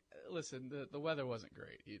 and listen, the weather wasn't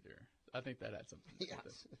great either. I think that had something to do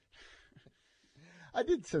with it. I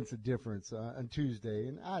did sense a difference on Tuesday,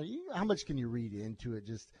 and how much can you read into it?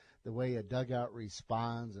 Just the way a dugout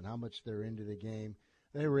responds and how much they're into the game.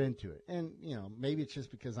 They were into it, and you know, maybe it's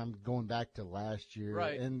just because I'm going back to last year,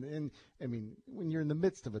 right? And I mean, when you're in the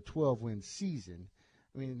midst of a 12-win season,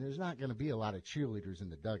 I mean, there's not going to be a lot of cheerleaders in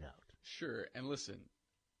the dugout. Sure, and listen,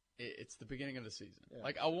 it's the beginning of the season. Yeah.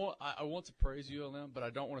 Like I want to praise ULM, but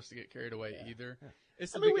I don't want us to get carried away either. Yeah.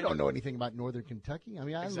 We don't know anything about Northern Kentucky. I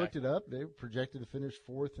mean, I looked it up. They were projected to finish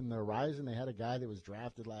 4th in the Horizon. They had a guy that was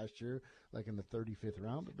drafted last year, like in the 35th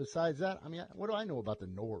round. But besides that, I mean, what do I know about the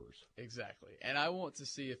Norrs? Exactly. And I want to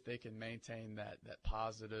see if they can maintain that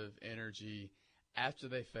positive energy after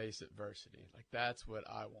they face adversity. Like, that's what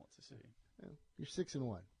I want to see. Yeah, you're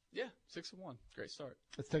 6-1. Yeah, 6-1. Great start.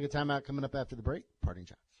 Let's take a timeout coming up after the break. Parting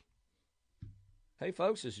shots. Hey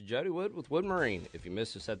folks, this is Jody Wood with Wood Marine. If you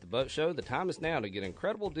missed us at the boat show, the time is now to get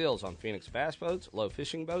incredible deals on Phoenix fast boats, low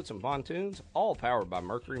fishing boats, and pontoons, all powered by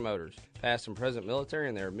Mercury Motors. Past and present military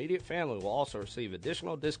and their immediate family will also receive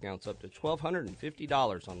additional discounts up to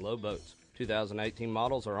 $1,250 on low boats. 2018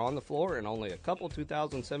 models are on the floor, and only a couple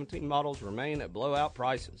 2017 models remain at blowout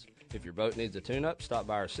prices. If your boat needs a tune-up, stop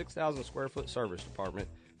by our 6,000 square foot service department.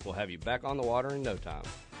 We'll have you back on the water in no time.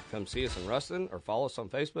 Come see us in Ruston or follow us on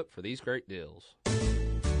Facebook for these great deals.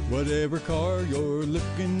 Whatever car you're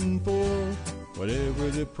looking for, whatever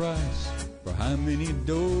the price, for how many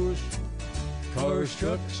doors, cars,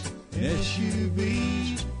 trucks, and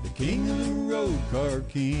SUVs, the king of the road, Car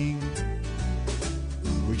King.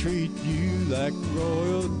 We treat you like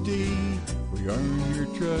royalty, we earn your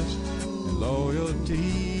trust and loyalty.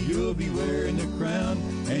 You'll be wearing the crown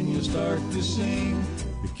and you'll start to sing,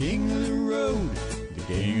 the king of the road, the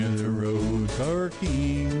king of the road, Car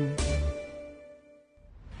King.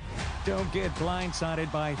 Don't get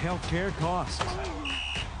blindsided by healthcare costs.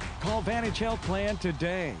 Call Vantage Health Plan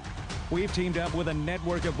today. We've teamed up with a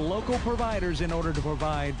network of local providers in order to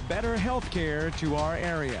provide better health care to our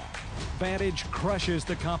area. Vantage crushes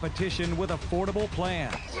the competition with affordable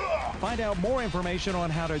plans. Find out more information on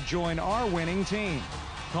how to join our winning team.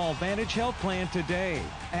 Call Vantage Health Plan today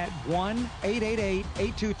at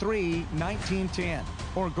 1-888-823-1910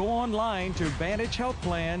 or go online to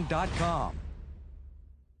VantageHealthPlan.com.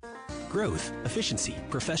 Growth, efficiency,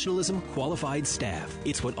 professionalism, qualified staff.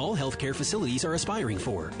 It's what all healthcare facilities are aspiring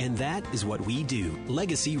for, and that is what we do.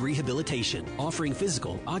 Legacy Rehabilitation, offering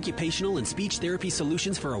physical, occupational, and speech therapy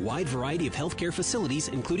solutions for a wide variety of healthcare facilities,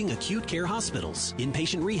 including acute care hospitals,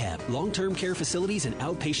 inpatient rehab, long-term care facilities, and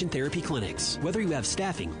outpatient therapy clinics. Whether you have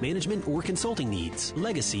staffing, management, or consulting needs,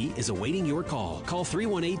 Legacy is awaiting your call. Call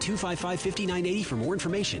 318-255-5980 for more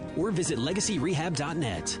information, or visit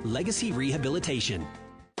legacyrehab.net. Legacy Rehabilitation.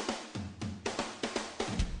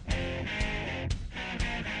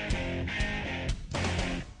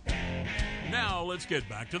 Let's get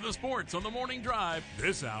back to the sports on the Morning Drive.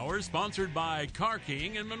 This hour is sponsored by Car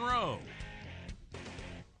King in Monroe.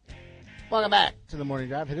 Welcome back to the Morning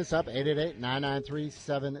Drive. Hit us up,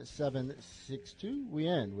 888-993-7762. We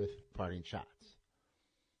end with parting shots.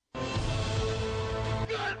 Good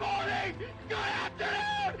morning, good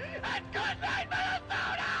afternoon, and good night,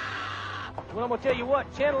 Minnesota! Well, I'm going to tell you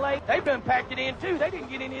what, Channel 8, they've done packed it in, too. They didn't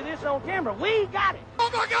get any of this on camera. We got it.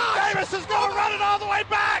 Oh, my God! Davis is going to run it all the way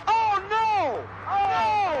back! Oh, no! Oh,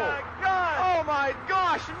 my God! Oh, my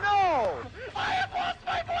gosh, no! I have lost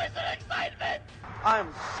my voice in excitement!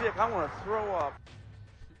 I'm sick. I want to throw up.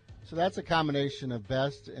 So that's a combination of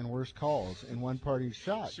best and worst calls in one party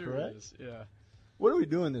shot, sure correct? Is, yeah. What are we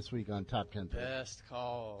doing this week on Top 10? Best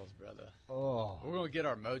calls, brother. Oh. We're going to get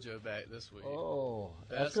our mojo back this week. Oh.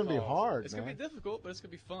 That's going to be hard, It's going to be difficult, but it's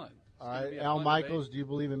going to be fun. All right. Al Michaels, do you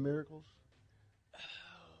believe in miracles? Oh,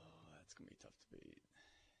 that's going to be tough to beat.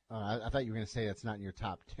 I thought you were going to say that's not in your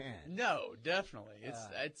top 10. No, definitely.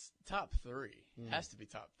 It's top 3. Has to be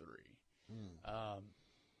top 3. Man.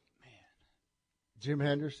 Jim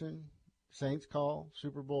Henderson, Saints call,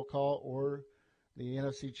 Super Bowl call, or the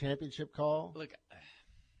NFC Championship call? Look.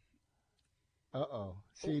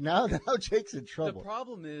 See, now Jake's in trouble. The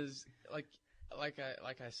problem is, like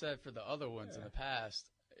I said for the other ones in the past,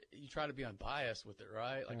 you try to be unbiased with it,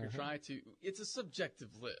 right? Like you're trying to. It's a subjective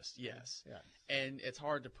list, yes, and it's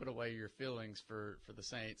hard to put away your feelings for the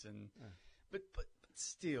Saints, and but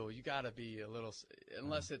still, you got to be a little,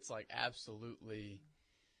 unless it's like absolutely.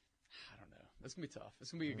 I don't know. It's going to be tough.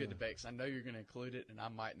 It's going to be a good debate because I know you're going to include it, and I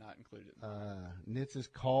might not include it. Nitz's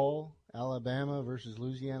call, Alabama versus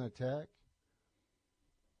Louisiana Tech.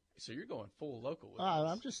 So you're going full local with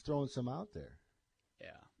I'm just throwing some out there.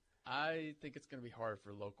 Yeah. I think it's going to be hard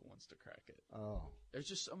for local ones to crack it. Oh. There's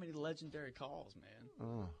just so many legendary calls, man.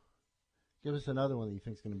 Oh. Give us another one that you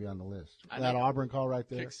think is going to be on the list. That Auburn call right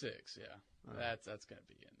there? Kick 6, yeah. Oh. That's going to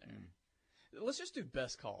be in there. Let's just do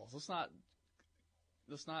best calls. Let's not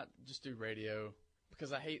just do radio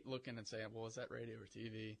because I hate looking and saying, well, is that radio or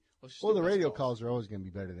TV? Well, the radio calls are always going to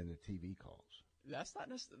be better than the TV calls. That's not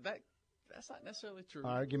necessarily true.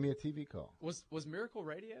 All right, give me a TV call. Was Miracle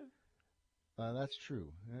radio? That's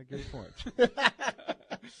true. Good point. I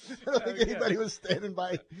don't think anybody was standing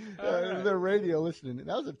by their radio listening.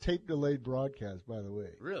 That was a tape-delayed broadcast, by the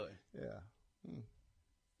way. Really? Yeah.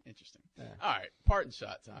 Interesting. Yeah. All right, parting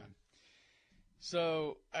shot time.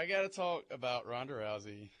 So I got to talk about Ronda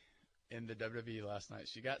Rousey in the WWE last night.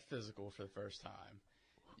 She got physical for the first time.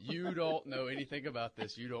 You don't know anything about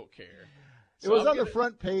this. You don't care. So it was on the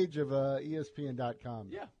front page of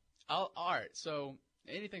ESPN.com. Yeah. All right. So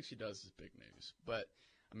anything she does is big news. But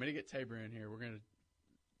I'm going to get Tabor in here. We're going to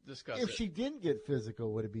discuss it. If she didn't get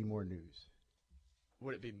physical, would it be more news?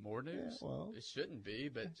 Would it be more news? Yeah, well, it shouldn't be,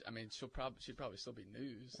 but I mean, she'd probably still be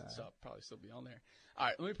news. So I'll probably still be on there. All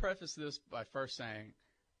right, let me preface this by first saying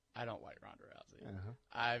I don't like Ronda Rousey.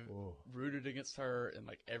 I've rooted against her in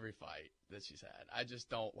like every fight that she's had. I just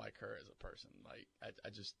don't like her as a person. Like I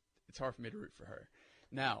just it's hard for me to root for her.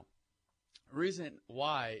 Now, reason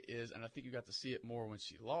why is, and I think you got to see it more when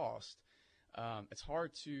she lost. it's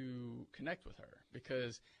hard to connect with her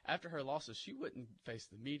because after her losses, she wouldn't face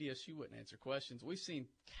the media. She wouldn't answer questions. We've seen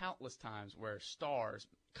countless times where stars,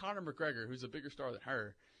 Conor McGregor, who's a bigger star than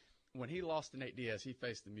her, when he lost to Nate Diaz, he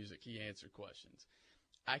faced the music. He answered questions.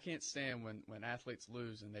 I can't stand when athletes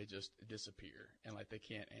lose and they just disappear and like they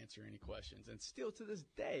can't answer any questions. And still to this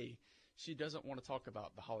day, she doesn't want to talk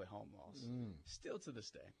about the Holly Holm loss. Still to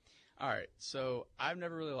this day. All right, so I've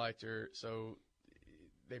never really liked her. So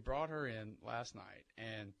they brought her in last night,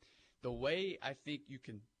 and the way I think you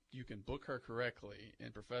can book her correctly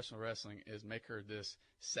in professional wrestling is make her this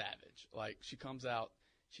savage. Like she comes out,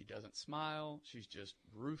 she doesn't smile, she's just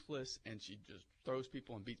ruthless, and she just throws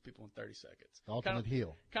people and beats people in 30 seconds. Ultimate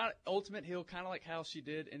heel. Ultimate heel, kind of like how she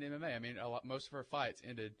did in MMA. I mean, most of her fights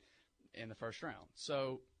ended in the first round.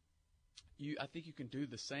 So I think you can do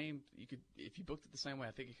the same. If you booked it the same way,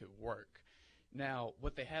 I think it could work. Now,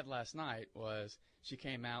 what they had last night was she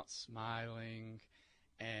came out smiling,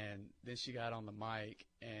 and then she got on the mic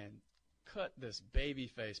and cut this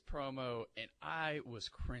babyface promo, and I was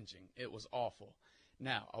cringing. It was awful.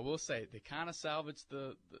 Now, I will say they kind of salvaged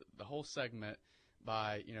the whole segment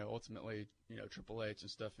by, ultimately, Triple H and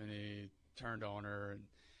Stephanie turned on her and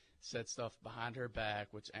said stuff behind her back,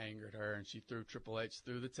 which angered her, and she threw Triple H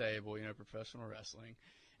through the table, professional wrestling.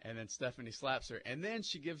 And then Stephanie slaps her. And then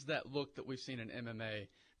she gives that look that we've seen in MMA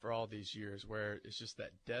for all these years where it's just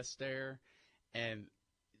that death stare. And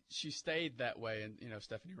she stayed that way, and,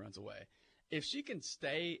 Stephanie runs away. If she can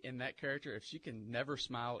stay in that character, if she can never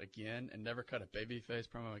smile again and never cut a babyface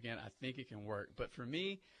promo again, I think it can work. But for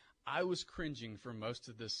me, I was cringing for most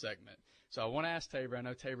of this segment. So I want to ask Tabor. I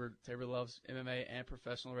know Tabor loves MMA and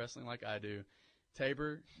professional wrestling like I do.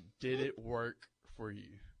 Tabor, did it work for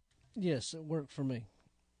you? Yes, it worked for me.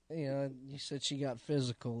 You said she got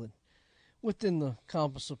physical. And within the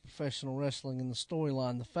compass of professional wrestling and the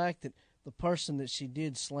storyline, the fact that the person that she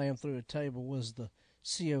did slam through a table was the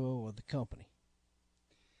COO of the company.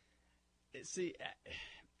 See,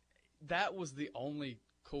 that was the only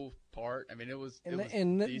cool part. I mean, it was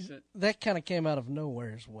decent. That kind of came out of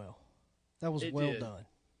nowhere as well. That was well done.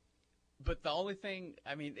 But the only thing,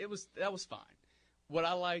 that was fine. What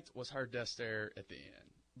I liked was her death stare at the end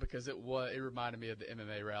because it reminded me of the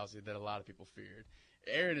MMA Rousey that a lot of people feared.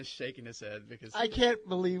 Aaron is shaking his head because I can't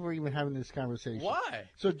believe we're even having this conversation. Why?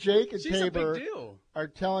 So Jake and She's Tabor a big deal. are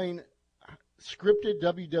telling scripted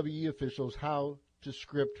WWE officials how to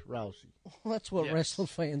script Rousey. Well, that's what wrestling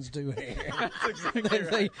fans do here. That's exactly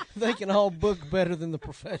right. They can all book better than the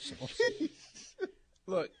professionals.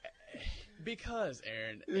 Look, because,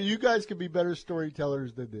 Aaron, you guys can be better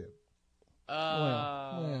storytellers than them.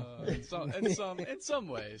 In some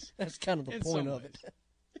ways. That's kind of the point of it.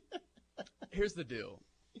 Here's the deal.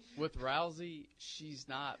 With Rousey, she's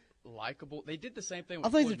not likable. They did the same thing with I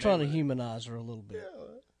think Floyd they're trying Mayweather. to humanize her a little bit.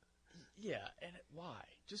 Yeah, and why?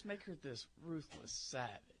 Just make her this ruthless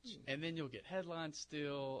savage, and then you'll get headlines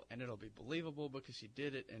still, and it'll be believable because she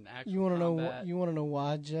did it in actual combat. You want to know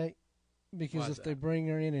why, Jake? Because if they bring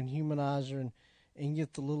her in and humanize her and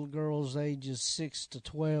get the little girls ages 6 to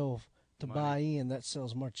 12 to buy in, that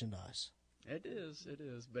sells merchandise. It is,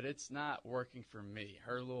 but it's not working for me.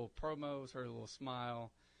 Her little promos, her little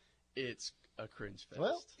smile, it's a cringe fest.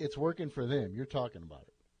 Well, it's working for them. You're talking about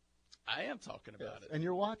it. I am talking about it. And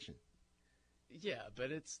you're watching. Yeah,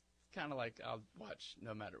 but it's kind of like I'll watch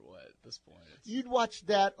no matter what at this point. You'd watch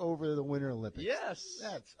that over the Winter Olympics. Yes.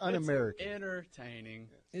 That's un-American. It's entertaining.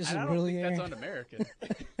 Is and it I don't really, think Aaron? that's un-American. I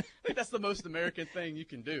think that's the most American thing you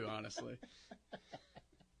can do, honestly.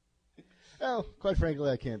 Well, quite frankly,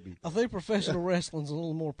 I can't beat that. I think professional wrestling's a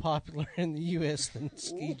little more popular in the U.S. than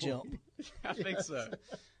ski jump. I think so.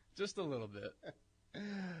 Just a little bit.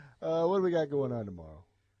 What do we got going on tomorrow?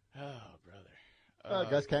 Oh, brother.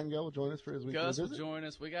 Gus Cattengell will join us for his weekly Gus will visit. join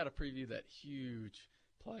us. We got to preview that huge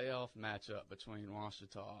playoff matchup between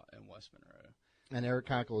Washita and West Monroe. And Eric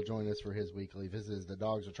Conkle will join us for his weekly visit as the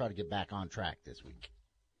Dogs will try to get back on track this week.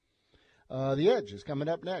 The Edge is coming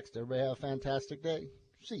up next. Everybody have a fantastic day.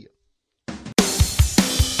 See you.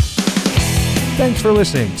 Thanks for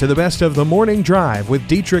listening to the Best of the Morning Drive with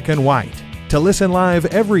Dietrich and White. To listen live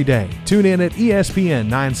every day, tune in at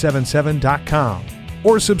ESPN977.com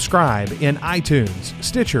or subscribe in iTunes,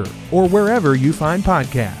 Stitcher, or wherever you find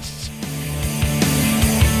podcasts.